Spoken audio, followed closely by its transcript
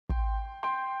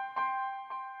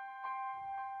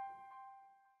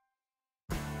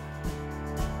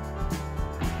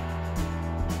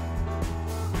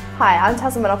Hi, I'm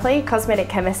Tazza Monopoly, Cosmetic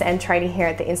Chemist and training here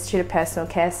at the Institute of Personal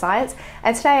Care Science,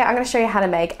 and today I'm going to show you how to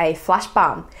make a flash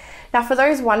balm. Now for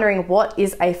those wondering what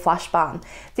is a flash balm,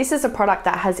 this is a product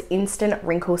that has instant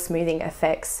wrinkle smoothing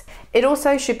effects. It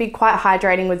also should be quite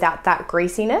hydrating without that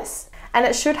greasiness, and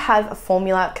it should have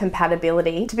formula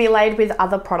compatibility to be laid with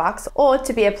other products or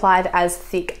to be applied as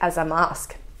thick as a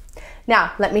mask.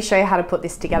 Now, let me show you how to put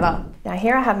this together. Now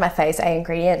here I have my phase A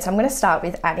ingredients. I'm going to start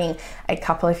with adding a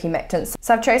couple of humectants.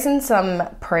 So I've chosen some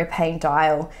propane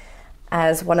diol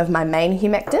as one of my main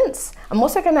humectants. I'm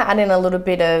also going to add in a little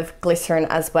bit of glycerin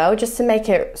as well, just to make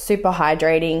it super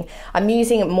hydrating. I'm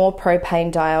using more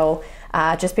propane diol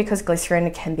just because glycerin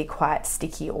can be quite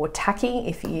sticky or tacky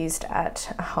if used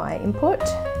at a high input.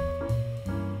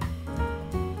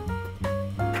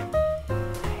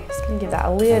 Okay, just going to give that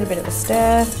a little bit of a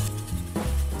stir.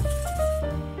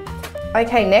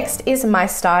 Okay, next is my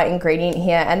star ingredient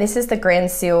here, and this is the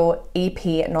Grand Seal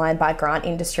EP9 by Grant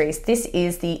Industries. This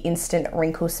is the instant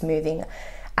wrinkle smoothing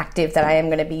active that I am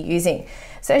going to be using.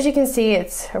 So as you can see,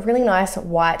 it's a really nice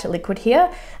white liquid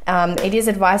here. It is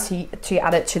advised to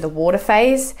add it to the water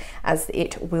phase, as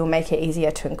it will make it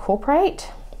easier to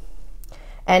incorporate.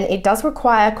 And it does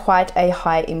require quite a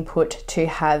high input to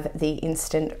have the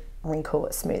instant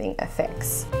wrinkle smoothing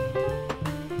effects.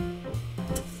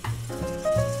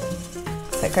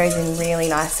 So it goes in really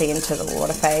nicely into the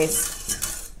water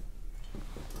phase.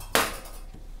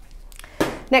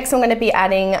 Next, I'm going to be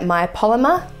adding my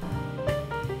polymer.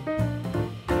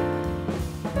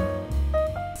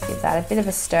 Give that a bit of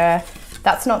a stir.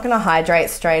 That's not going to hydrate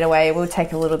straight away. It will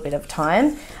take a little bit of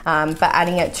time, but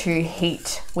adding it to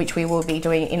heat, which we will be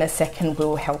doing in a second,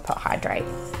 will help it hydrate.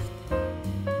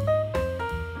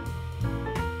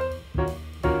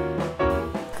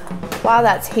 While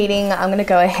that's heating, I'm going to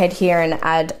go ahead here and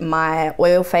add my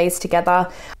oil phase together.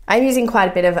 I'm using quite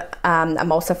a bit of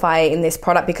emulsifier in this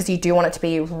product because you do want it to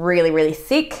be really, really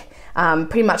thick,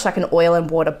 pretty much like an oil and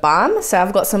water balm. So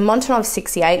I've got some Montanov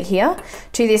 68 here.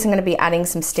 To this, I'm going to be adding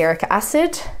some stearic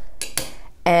acid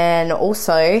and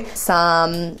also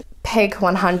some PEG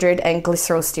 100 and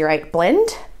glycerol stearate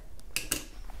blend.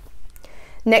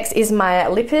 Next is my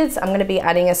lipids. I'm going to be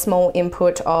adding a small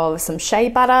input of some shea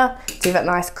butter to give it a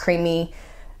nice creamy,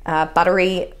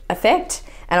 buttery effect.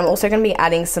 And I'm also going to be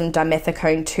adding some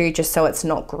dimethicone too, just so it's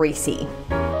not greasy.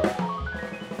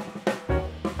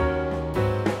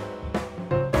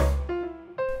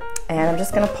 And I'm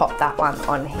just going to pop that one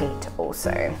on heat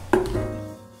also.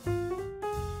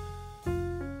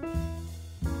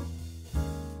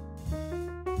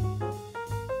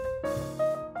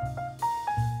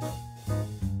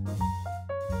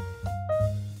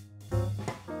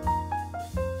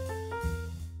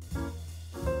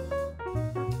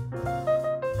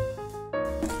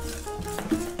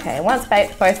 Okay, once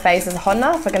both phases are hot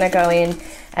enough, we're going to go in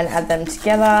and add them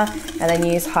together and then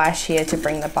use high shear to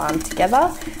bring the balm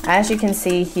together. As you can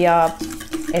see here,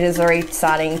 it is already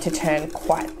starting to turn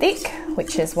quite thick,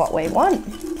 which is what we want.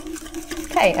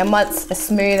 Okay, and once it's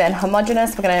smooth and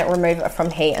homogeneous, we're going to remove it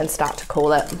from heat and start to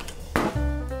cool it.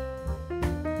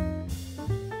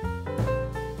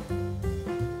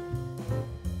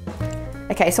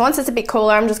 Okay, so once it's a bit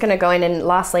cooler, I'm just going to go in and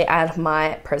lastly add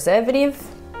my preservative.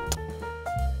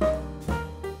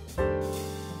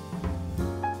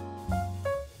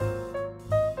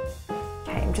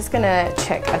 I'm just going to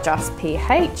check adjust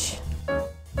pH.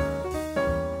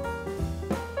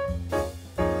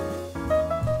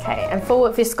 Okay, and full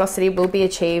viscosity will be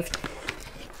achieved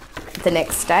the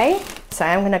next day. So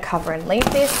I'm going to cover and leave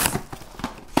this.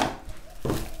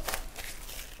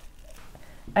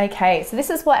 Okay, so this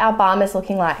is what our balm is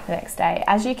looking like the next day.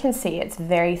 As you can see, it's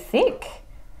very thick,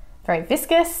 very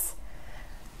viscous.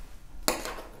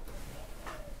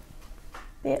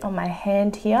 Bit on my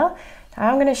hand here. Now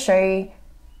I'm going to show you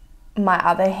my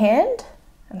other hand,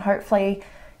 and hopefully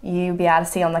you'll be able to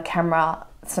see on the camera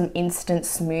some instant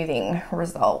smoothing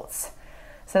results.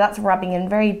 So that's rubbing in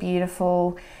very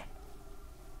beautiful.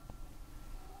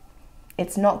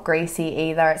 It's not greasy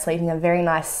either. It's leaving a very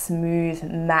nice smooth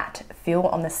matte feel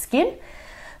on the skin.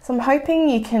 So I'm hoping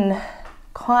you can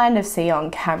kind of see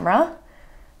on camera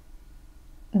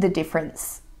the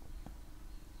difference.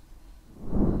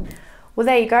 Well,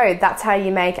 there you go. That's how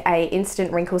you make a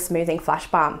instant wrinkle smoothing flash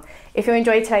balm. If you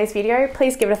enjoyed today's video,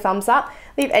 please give it a thumbs up.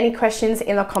 Leave any questions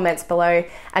in the comments below,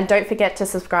 and don't forget to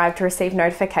subscribe to receive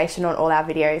notification on all our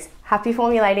videos. Happy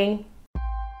formulating!